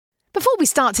we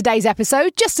start today's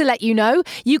episode, just to let you know,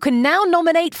 you can now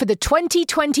nominate for the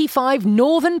 2025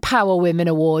 Northern Power Women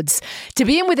Awards to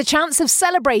be in with a chance of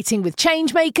celebrating with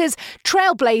changemakers,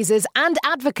 trailblazers and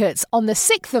advocates on the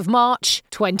 6th of March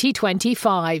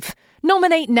 2025.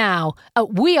 Nominate now at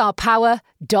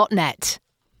wearepower.net.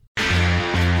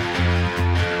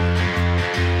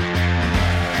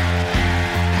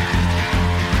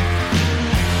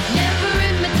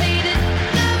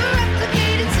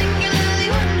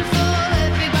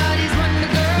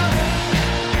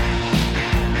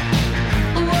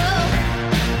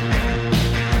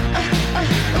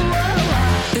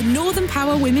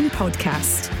 Power Women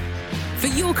Podcast. For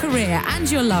your career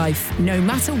and your life, no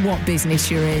matter what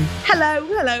business you're in.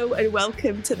 Hello, and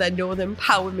welcome to the Northern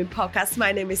Power Women Podcast.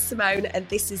 My name is Simone, and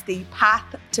this is the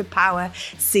Path to Power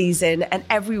season. And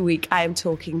every week I am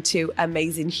talking to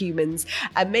amazing humans,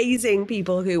 amazing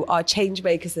people who are change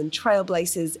makers and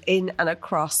trailblazers in and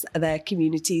across their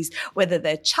communities, whether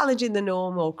they're challenging the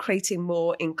norm or creating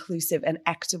more inclusive and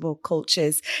equitable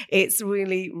cultures. It's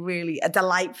really, really a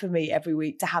delight for me every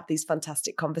week to have these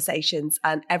fantastic conversations.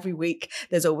 And every week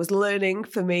there's always learning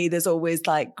for me. There's always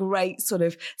like great sort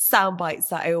of sound bites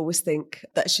that I always think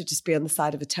that should just be on the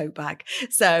side of a tote bag.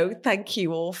 So thank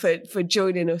you all for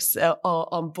joining us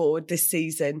on board this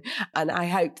season. And I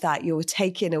hope that you're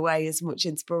taking away as much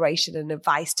inspiration and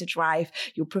advice to drive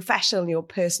your professional and your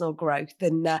personal growth.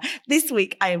 And this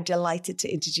week, I am delighted to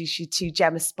introduce you to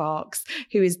Gemma Sparks,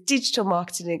 who is digital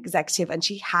marketing executive, and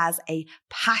she has a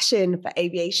passion for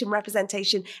aviation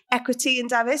representation, equity and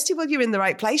diversity. Well, you're in the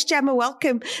right place, Gemma.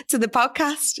 Welcome to the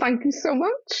podcast. Thank you so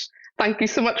much. Thank you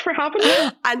so much for having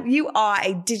me. And you are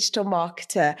a digital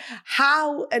marketer.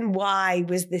 How and why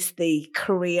was this the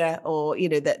career or,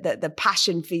 the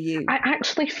passion for you? I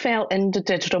actually fell into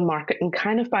digital marketing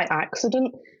kind of by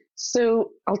accident.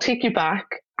 So I'll take you back.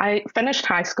 I finished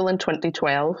high school in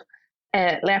 2012,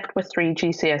 left with 3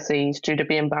 GCSEs due to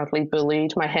being badly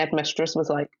bullied. My headmistress was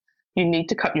like, you need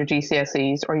to cut your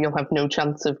GCSEs or you'll have no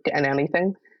chance of getting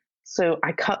anything. So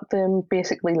I cut them,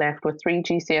 basically left with 3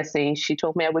 GCSEs. She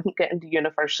told me I wouldn't get into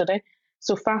university.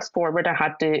 So fast forward, I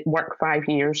had to work 5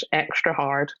 years extra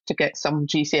hard to get some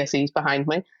GCSEs behind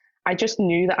me. I just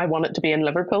knew that I wanted to be in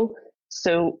Liverpool.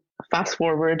 So fast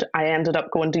forward, I ended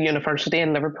up going to university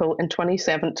in Liverpool in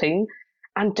 2017.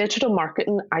 And digital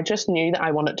marketing, I just knew that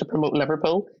I wanted to promote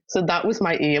Liverpool. So that was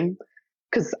my aim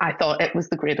because I thought it was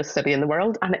the greatest city in the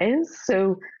world, and it is.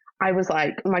 So I was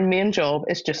like, my main job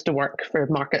is just to work for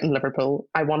Market in Liverpool.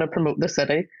 I want to promote the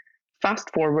city.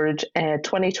 Fast forward,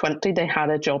 2020, they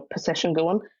had a job position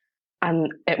going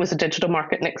and it was a digital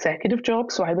marketing executive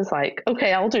job. So I was like,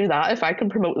 okay, I'll do that. If I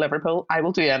can promote Liverpool, I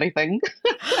will do anything.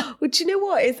 Well, do you know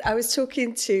what? I was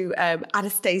talking to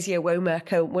Anastasia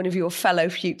Womack, one of your fellow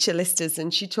future listers,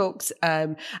 and she talks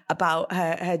about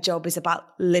her job is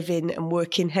about living and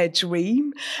working her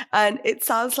dream. And it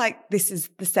sounds like this is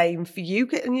the same for you.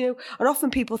 And, and often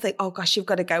people think, oh gosh, you've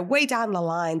got to go way down the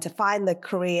line to find the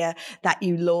career that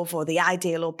you love or the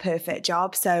ideal or perfect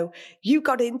job. So you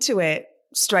got into it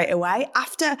straight away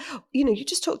after, you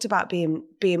just talked about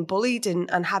being bullied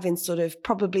and having sort of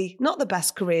probably not the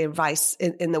best career advice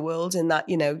in the world in that,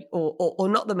 or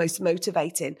not the most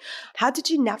motivating. How did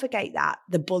you navigate that?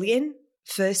 The bullying,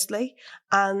 firstly,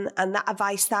 and that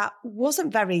advice that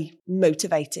wasn't very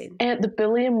motivating? The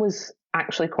bullying was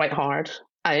actually quite hard.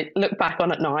 I look back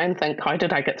on it now and think, how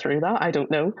did I get through that? I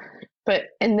don't know. But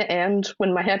in the end,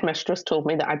 when my headmistress told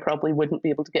me that I probably wouldn't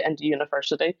be able to get into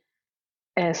university,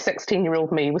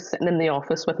 16-year-old me was sitting in the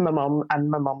office with my mum, and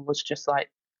my mum was just like,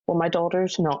 well, my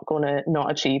daughter's not going to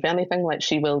not achieve anything, like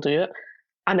she will do it.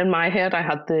 And in my head, I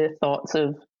had the thoughts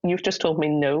of, you've just told me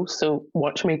no, so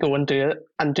watch me go and do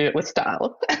it with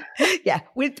style. Yeah,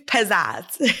 with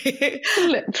pizzazz.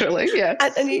 Literally, yeah.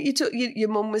 And your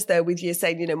mum was there with you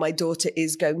saying, my daughter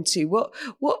is going to.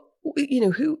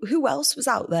 Who else was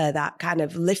out there that kind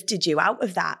of lifted you out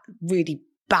of that really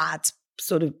bad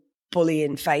sort of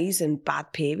bullying phase and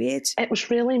bad period? It was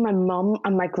really my mum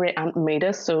and my great aunt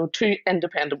Maida, so 2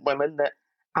 independent women that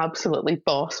absolutely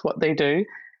boss what they do.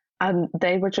 And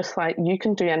they were just like, you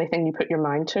can do anything you put your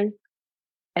mind to.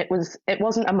 It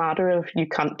wasn't a matter of you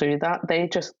can't do that. They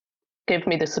just gave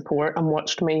me the support and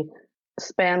watched me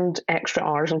spend extra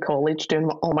hours in college doing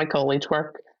all my college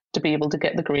work to be able to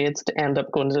get the grades to end up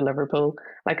going to Liverpool.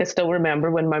 Like, I still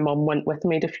remember when my mum went with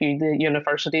me to view the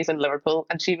universities in Liverpool,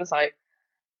 and she was like,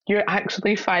 you're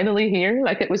actually finally here.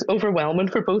 Like, it was overwhelming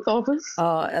for both of us.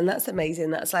 Oh, and that's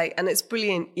amazing. That's like, and it's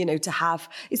brilliant, you know, to have,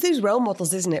 it's those role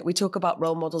models, isn't it? We talk about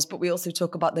role models, but we also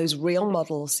talk about those real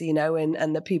models, you know,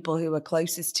 and the people who are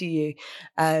closest to you,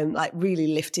 like really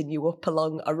lifting you up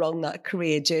along that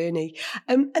career journey.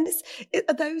 And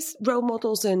are those role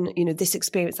models and, you know, this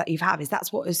experience that you've had, is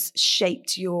that's what has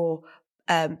shaped your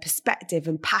perspective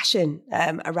and passion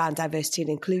around diversity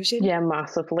and inclusion? Yeah,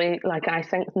 massively. Like, I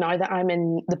think now that I'm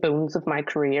in the bones of my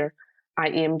career, I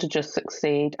aim to just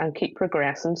succeed and keep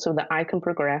progressing so that I can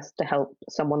progress to help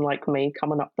someone like me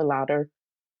coming up the ladder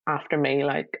after me.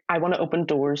 Like, I want to open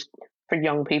doors for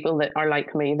young people that are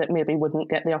like me that maybe wouldn't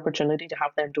get the opportunity to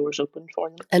have their doors open for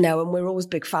them. I know, and we're always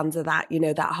big fans of that, you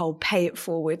know, that whole pay it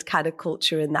forward kind of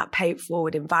culture and that pay it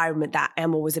forward environment. That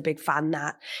I'm always a big fan,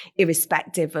 that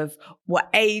irrespective of what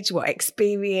age, what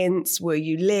experience, where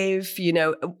you live, you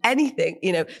know, anything,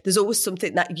 you know, there's always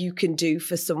something that you can do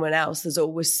for someone else. There's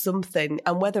always something.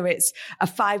 And whether it's a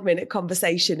 5-minute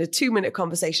conversation, a 2-minute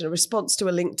conversation, a response to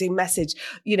a LinkedIn message,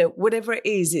 you know, whatever it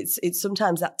is, it's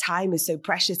sometimes that time is so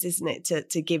precious, isn't it,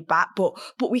 to give back,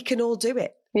 but we can all do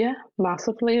it. Yeah,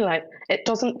 massively. Like, it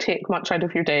doesn't take much out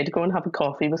of your day to go and have a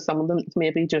coffee with someone that's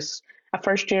maybe just a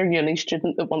first year uni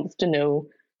student that wants to know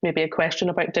maybe a question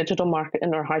about digital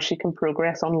marketing or how she can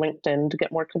progress on LinkedIn to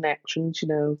get more connections, you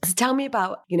know. So tell me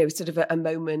about, you know, sort of a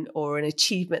moment or an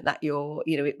achievement that you're,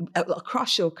 you know,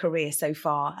 across your career so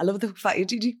far. I love the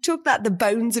fact you took that, the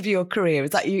bones of your career.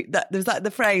 Is that you, that was like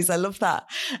the phrase? I love that.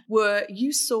 Where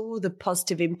you saw the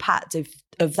positive impact of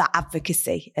that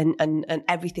advocacy and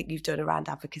everything you've done around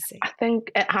advocacy. I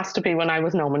think it has to be when I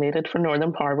was nominated for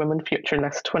Northern Power Women Future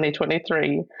List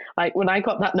 2023. Like, when I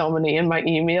got that nominee in my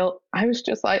email, I was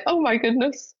just like, oh my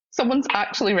goodness, someone's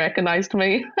actually recognised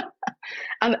me.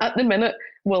 And at the minute,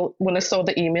 well, when I saw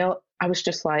the email, I was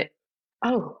just like,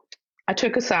 oh, I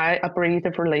took a sigh, a breath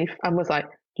of relief, and was like,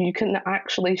 you can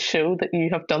actually show that you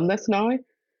have done this now.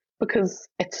 Because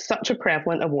it's such a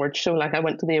prevalent award show. Like, I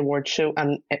went to the award show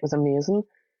and it was amazing.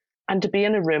 And to be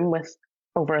in a room with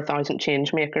over 1,000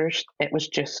 change makers, it was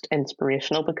just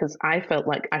inspirational, because I felt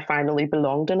like I finally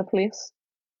belonged in a place,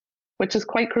 which is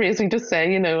quite crazy to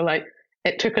say, you know, like,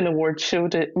 it took an award show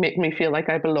to make me feel like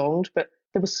I belonged, but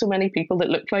there was so many people that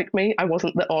looked like me. I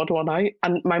wasn't the odd one out.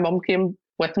 And my mum came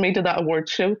with me to that award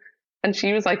show, and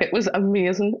she was like, it was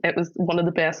amazing. It was one of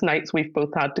the best nights we've both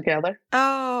had together.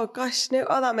 Oh, gosh, no.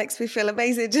 Oh, that makes me feel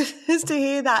amazing just to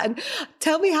hear that. And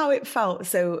tell me how it felt.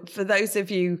 So for those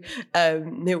of you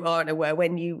who aren't aware,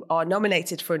 when you are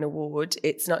nominated for an award,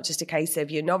 it's not just a case of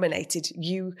you're nominated.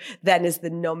 You then, as the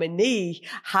nominee,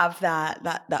 have that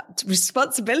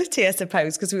responsibility, I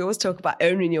suppose, because we always talk about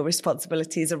owning your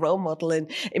responsibility as a role model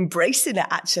and embracing it,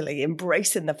 actually,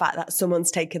 embracing the fact that someone's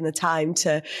taken the time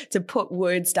to put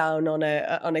words down on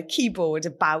a keyboard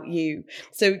about you.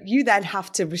 So you then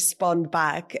have to respond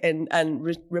back and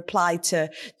reply to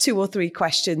 2 or 3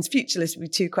 questions. Future list will be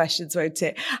 2 questions, won't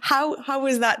it? How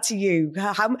was that to you?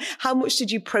 How much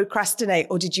did you procrastinate,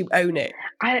 or did you own it?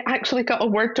 I actually got a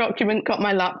Word document, got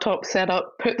my laptop set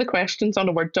up, put the questions on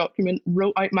a Word document,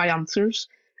 wrote out my answers,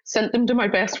 sent them to my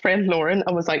best friend Lauren,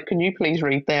 and was like, can you please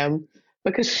read them?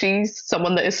 Because she's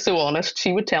someone that is so honest.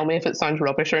 She would tell me if it sounds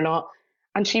rubbish or not.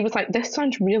 And she was like, this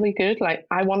sounds really good. Like,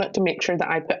 I wanted to make sure that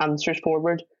I put answers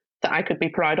forward that I could be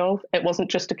proud of. It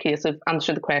wasn't just a case of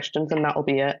answer the questions and that'll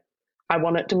be it. I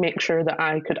wanted to make sure that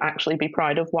I could actually be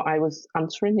proud of what I was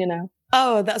answering, you know.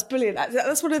 Oh, that's brilliant.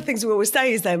 That's one of the things we always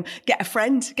say is get a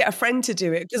friend to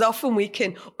do it. Because often we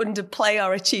can underplay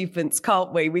our achievements,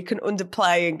 can't we? We can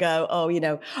underplay and go, oh, you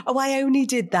know, oh, I only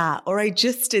did that, or I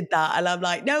just did that. And I'm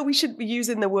like, no, we shouldn't be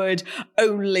using the word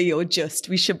only or just.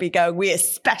 We should be going, we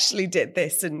especially did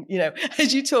this. And, you know,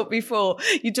 as you talked before,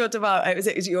 you talked about, it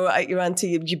was your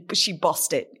auntie, she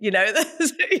bossed it, you know,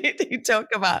 that's what you talk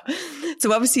about.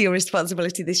 So obviously your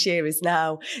responsibility this year is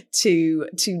now to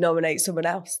nominate someone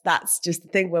else. That's just the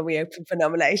thing when we open for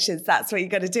nominations. That's what you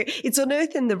got to do. It's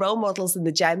unearthing the role models and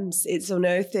the gems. It's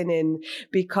unearthing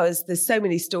because there's so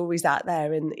many stories out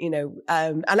there, and you know,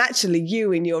 and actually,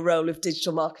 you in your role of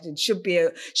digital marketing should be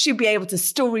able to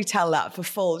storytell that for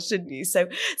full, shouldn't you? So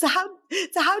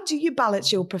how do you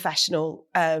balance your professional,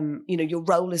 you know, your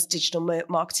role as digital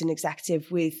marketing executive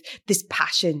with this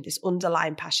passion, this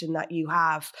underlying passion that you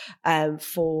have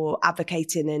for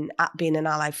advocating and being an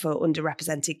ally for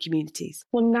underrepresented communities?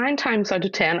 Well, 9 times out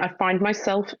of 10, I find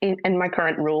myself in my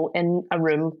current role in a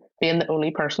room being the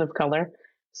only person of colour.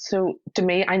 So to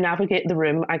me, I navigate the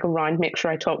room. I go around, make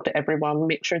sure I talk to everyone,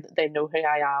 make sure that they know who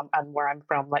I am and where I'm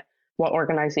from, like what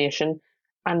organisation.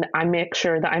 And I make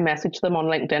sure that I message them on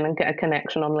LinkedIn and get a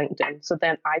connection on LinkedIn. So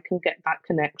then I can get that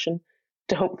connection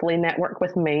to hopefully network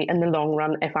with me in the long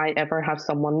run if I ever have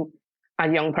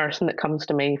a young person that comes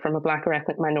to me from a Black or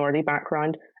ethnic minority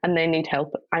background and they need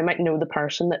help. I might know the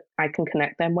person that I can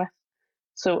connect them with.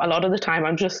 So a lot of the time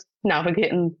I'm just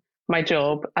navigating my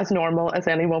job as normal as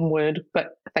anyone would, but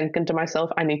thinking to myself,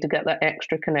 I need to get that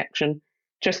extra connection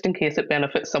just in case it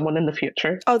benefits someone in the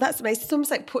future. Oh, that's amazing. It's almost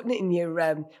like putting it in your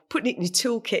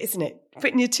toolkit, isn't it?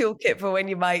 Putting your toolkit for when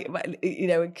you might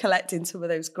and collecting some of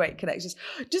those great connections.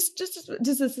 Just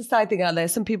as a side thing out there,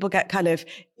 some people get kind of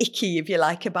icky, if you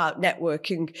like, about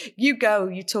networking.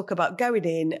 You talk about going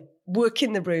in, work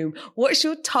in the room. What's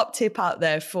your top tip out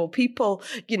there for people,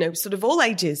 sort of all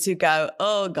ages who go,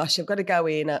 oh gosh, I've got to go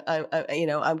in.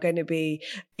 I'm going to be,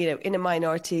 in a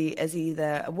minority as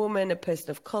either a woman, a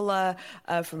person of colour,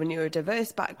 from a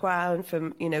neurodiverse background,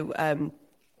 from,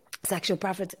 sexual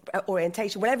preference,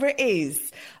 orientation, whatever it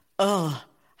is. Oh,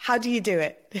 how do you do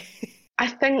it? I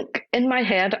think in my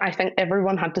head,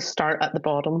 everyone had to start at the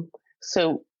bottom.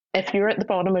 So if you're at the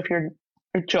bottom of your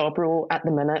job role at the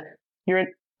minute, you're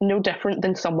no different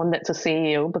than someone that's a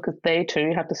CEO, because they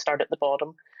too have to start at the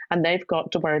bottom and they've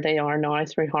got to where they are now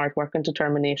through hard work and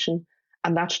determination.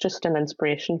 And that's just an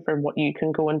inspiration for what you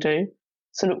can go and do.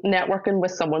 So networking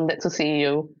with someone that's a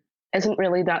CEO isn't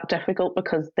really that difficult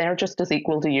because they're just as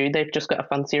equal to you. They've just got a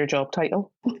fancier job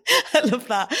title. I love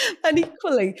that. And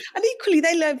equally,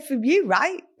 they learn from you,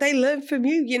 right? They learn from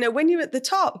you. When you're at the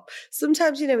top,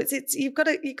 sometimes, it's you've got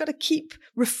to keep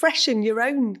refreshing your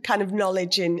own kind of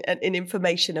knowledge and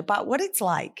information about what it's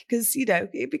like, because,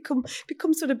 it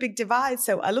becomes sort of big divide.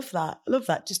 So I love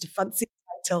that. Just a fancy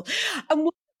title. And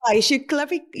what advice,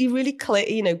 you're really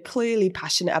clear, clearly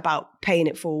passionate about paying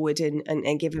it forward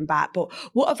and giving back. But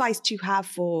what advice do you have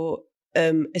for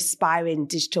aspiring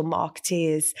digital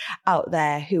marketeers out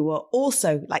there who are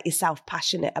also, like yourself,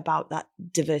 passionate about that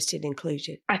diversity and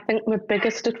inclusion? I think my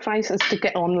biggest advice is to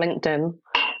get on LinkedIn.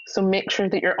 So make sure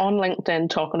that you're on LinkedIn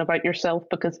talking about yourself,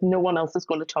 because no one else is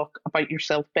going to talk about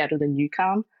yourself better than you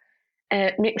can.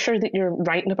 Make sure that you're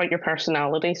writing about your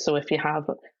personality. So if you have,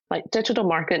 digital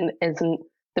marketing isn't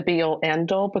the be all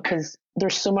end all, because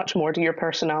there's so much more to your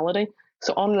personality.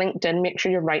 So on LinkedIn, make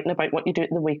sure you're writing about what you do at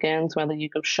the weekends, whether you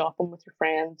go shopping with your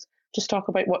friends. Just talk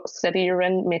about what city you're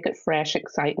in, make it fresh,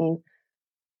 exciting.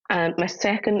 And my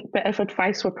second bit of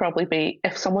advice would probably be,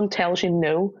 if someone tells you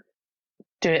no,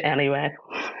 do it anyway.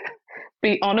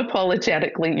 Be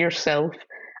unapologetically yourself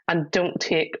and don't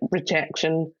take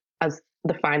rejection as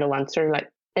the final answer.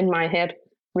 In my head,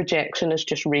 rejection is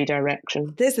just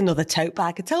redirection. There's another tote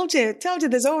bag. I told you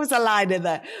there's always a line in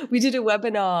there. We did a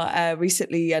webinar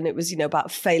recently, and it was,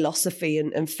 about philosophy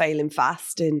and failing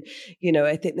fast. And,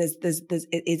 I think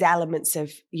there's elements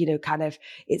of, kind of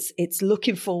it's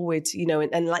looking forward,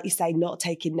 and like you say, not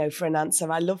taking no for an answer.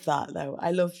 I love that though.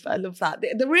 I love that.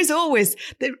 There is always,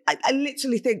 I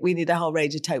literally think we need a whole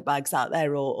range of tote bags out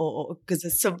there, or because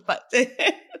there's some,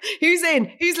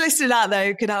 who's listening out there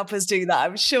who can help us do that?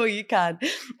 I'm sure you can.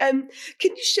 Can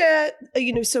you share,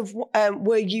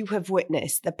 where you have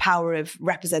witnessed the power of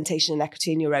representation and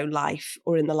equity in your own life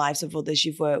or in the lives of others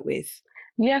you've worked with?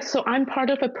 Yes, so I'm part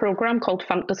of a program called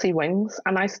Fantasy Wings,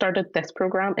 and I started this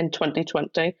program in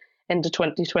 2020 into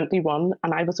 2021,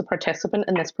 and I was a participant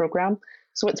in this program.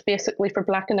 So it's basically for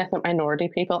Black and ethnic minority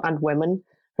people and women,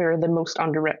 who are the most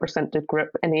underrepresented group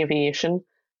in aviation,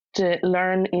 to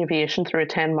learn aviation through a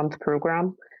 10-month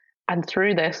program. And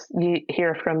through this, you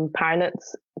hear from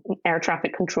pilots, air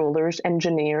traffic controllers,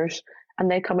 engineers, and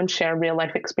they come and share real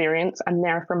life experience, and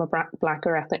they're from a Black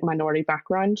or ethnic minority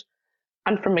background.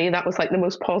 And for me, that was the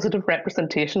most positive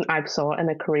representation I've saw in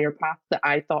a career path that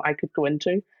I thought I could go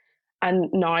into. And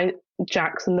now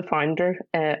Jackson, the founder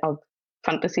of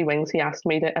Fantasy Wings, he asked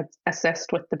me to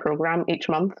assist with the program each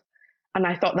month. And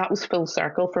I thought that was full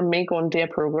circle from me going to a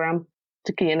program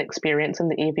to gain experience in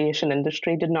the aviation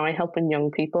industry to now helping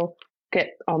young people get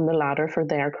on the ladder for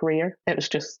their career. It was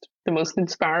just the most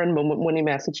inspiring moment when he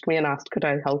messaged me and asked, could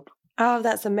I help? Oh,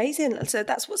 that's amazing. So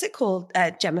what's it called,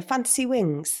 Gemma? Fantasy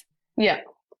Wings? Yeah.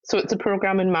 So it's a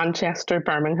program in Manchester,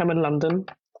 Birmingham and London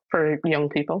for young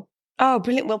people. Oh,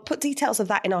 brilliant. We'll put details of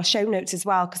that in our show notes as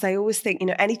well, because I always think,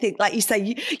 anything, like you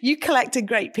say, you collected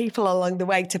great people along the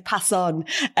way to pass on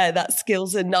that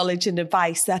skills and knowledge and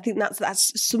advice. So I think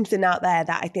that's something out there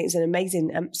that I think is an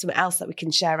amazing, something else that we can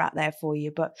share out there for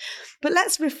you. But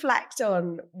let's reflect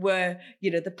on where,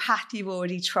 the path you've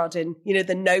already trodden,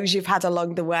 the no's you've had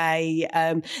along the way,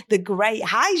 the great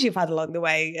highs you've had along the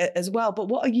way as well. But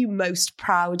what are you most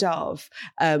proud of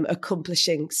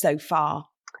accomplishing so far?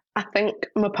 I think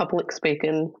my public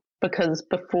speaking, because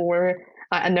before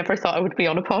I never thought I would be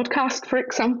on a podcast, for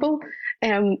example.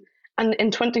 And And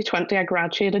in 2020, I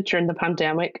graduated during the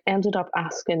pandemic, ended up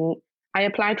I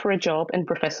applied for a job in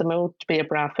Profissimo to be a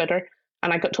bra fitter,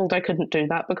 and I got told I couldn't do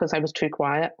that because I was too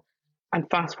quiet. And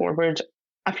fast forward,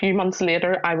 a few months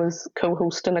later, I was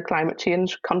co-hosting a climate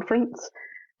change conference.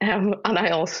 And I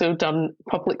also done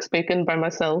public speaking by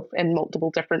myself in multiple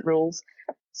different roles.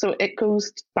 So it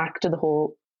goes back to the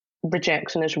whole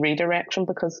rejection is redirection,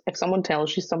 because if someone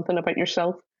tells you something about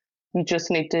yourself, you just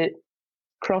need to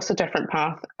cross a different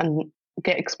path and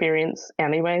get experience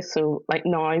anyway. So like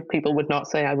now, people would not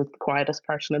say I was the quietest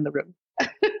person in the room.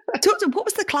 What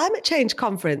was the climate change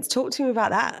conference? Talk to me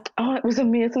about that. Oh, it was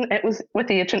amazing. It was with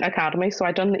the Agent Academy. So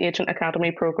I done the Agent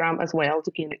Academy program as well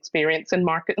to gain experience in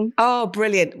marketing. Oh,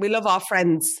 brilliant. We love our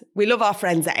friends. We love our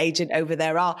friends at Agent over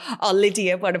there. Our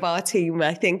Lydia, one of our team,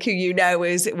 I think, who you know,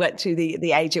 went through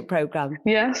the Agent program.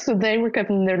 Yeah, so they were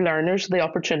giving their learners the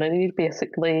opportunity to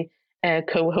basically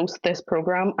co-host this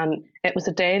program. And it was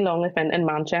a day-long event in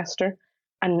Manchester.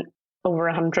 And over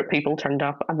 100 people turned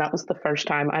up, and that was the first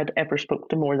time I'd ever spoke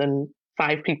to more than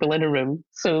 5 people in a room.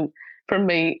 So for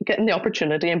me, getting the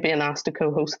opportunity and being asked to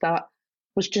co-host that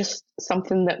was just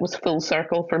something that was full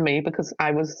circle for me, because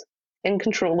I was in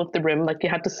control of the room. Like, you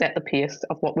had to set the pace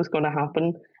of what was going to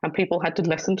happen, and people had to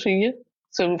listen to you.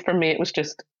 So for me, it was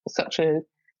just such a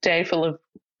day full of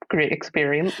great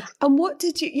experience. And what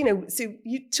did so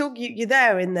you're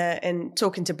there in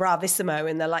talking to Bravissimo,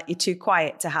 and they're like, you're too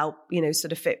quiet to help,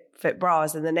 sort of fit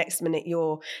bras, and the next minute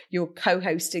you're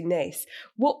co-hosting this.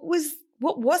 What was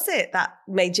it that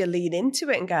made you lean into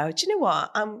it and go, do you know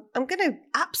what, I'm going to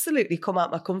absolutely come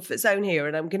out my comfort zone here,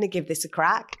 and I'm going to give this a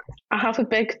crack? I have a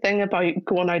big thing about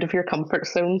going out of your comfort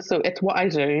zone. So it's what I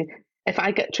do. If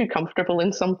I get too comfortable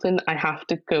in something, I have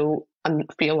to go and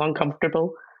feel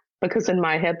uncomfortable, because in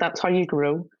my head, that's how you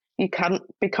grow. You can't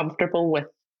be comfortable with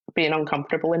being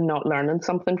uncomfortable and not learning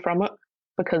something from it,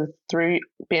 because through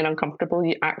being uncomfortable,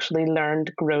 you actually learn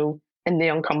to grow in the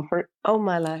uncomfort. Oh,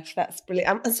 my life. That's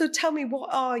brilliant. And so tell me,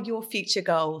 what are your future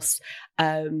goals?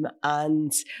 And,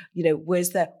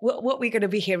 where's what we're going to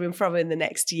be hearing from in the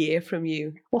next year from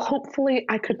you? Well, hopefully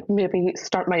I could maybe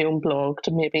start my own blog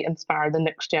to maybe inspire the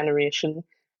next generation,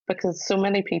 because so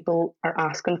many people are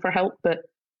asking for help, but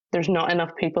there's not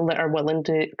enough people that are willing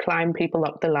to climb people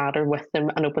up the ladder with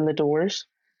them and open the doors.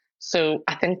 So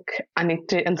I think I need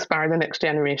to inspire the next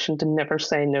generation to never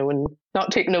say no, and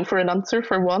not take no for an answer,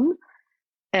 for one,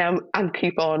 and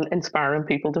keep on inspiring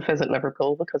people to visit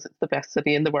Liverpool, because it's the best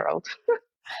city in the world.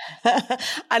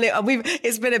 And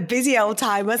it's been a busy old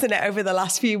time, hasn't it, over the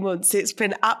last few months? It's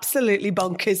been absolutely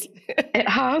bonkers. It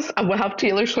has, and we'll have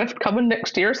Taylor Swift coming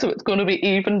next year, so it's going to be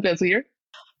even busier.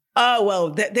 Oh,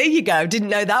 well, there you go. Didn't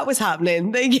know that was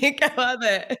happening. There you go,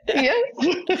 Heather.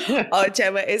 Yes. Oh,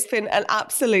 Gemma, it's been an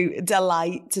absolute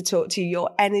delight to talk to you.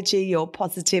 Your energy, your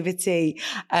positivity.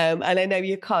 And I know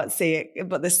you can't see it,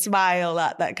 but the smile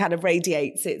that kind of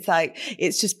radiates,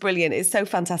 it's just brilliant. It's so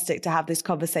fantastic to have this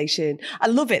conversation. I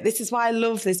love it. This is why I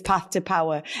love this path to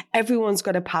power. Everyone's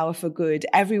got a power for good.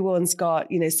 Everyone's got,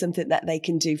 something that they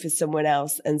can do for someone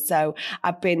else. And so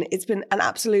it's been an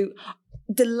absolute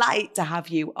delight to have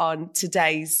you on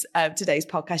today's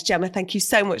podcast. Gemma, thank you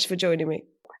so much for joining me.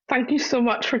 Thank you so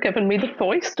much for giving me the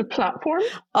voice, the platform.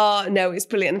 Oh, no, it's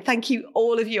brilliant. And thank you,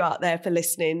 all of you out there, for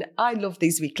listening. I love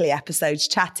these weekly episodes,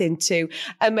 chatting to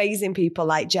amazing people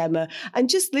like Gemma and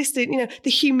just listening, the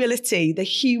humility, the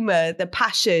humor, the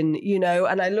passion,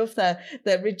 and I love the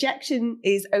rejection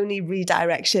is only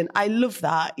redirection. I love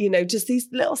that, just these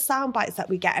little sound bites that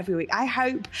we get every week. I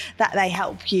hope that they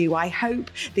help you. I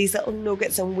hope these little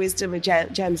nuggets and wisdom and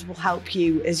gems will help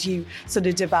you as you sort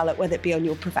of develop, whether it be on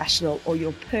your professional or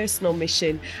your personal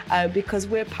mission, because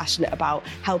we're passionate about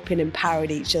helping empower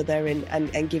each other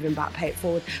and giving back, pay it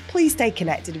forward. Please stay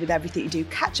connected with everything you do.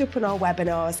 Catch up on our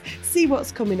webinars, see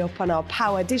what's coming up on our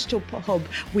Power Digital Hub,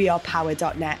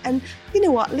 wearepower.net. And you know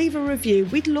what? Leave a review.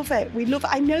 We'd love it.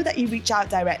 I know that you reach out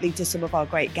directly to some of our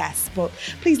great guests, but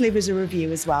please leave us a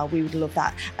review as well. We would love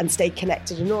that. And stay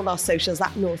connected on all our socials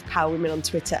at North Power Women on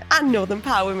Twitter and Northern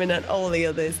Power Women and all the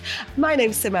others. My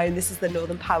name's Simone. This is the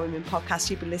Northern Power Women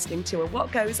podcast you've been listening to, and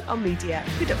what goes on Media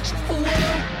Production.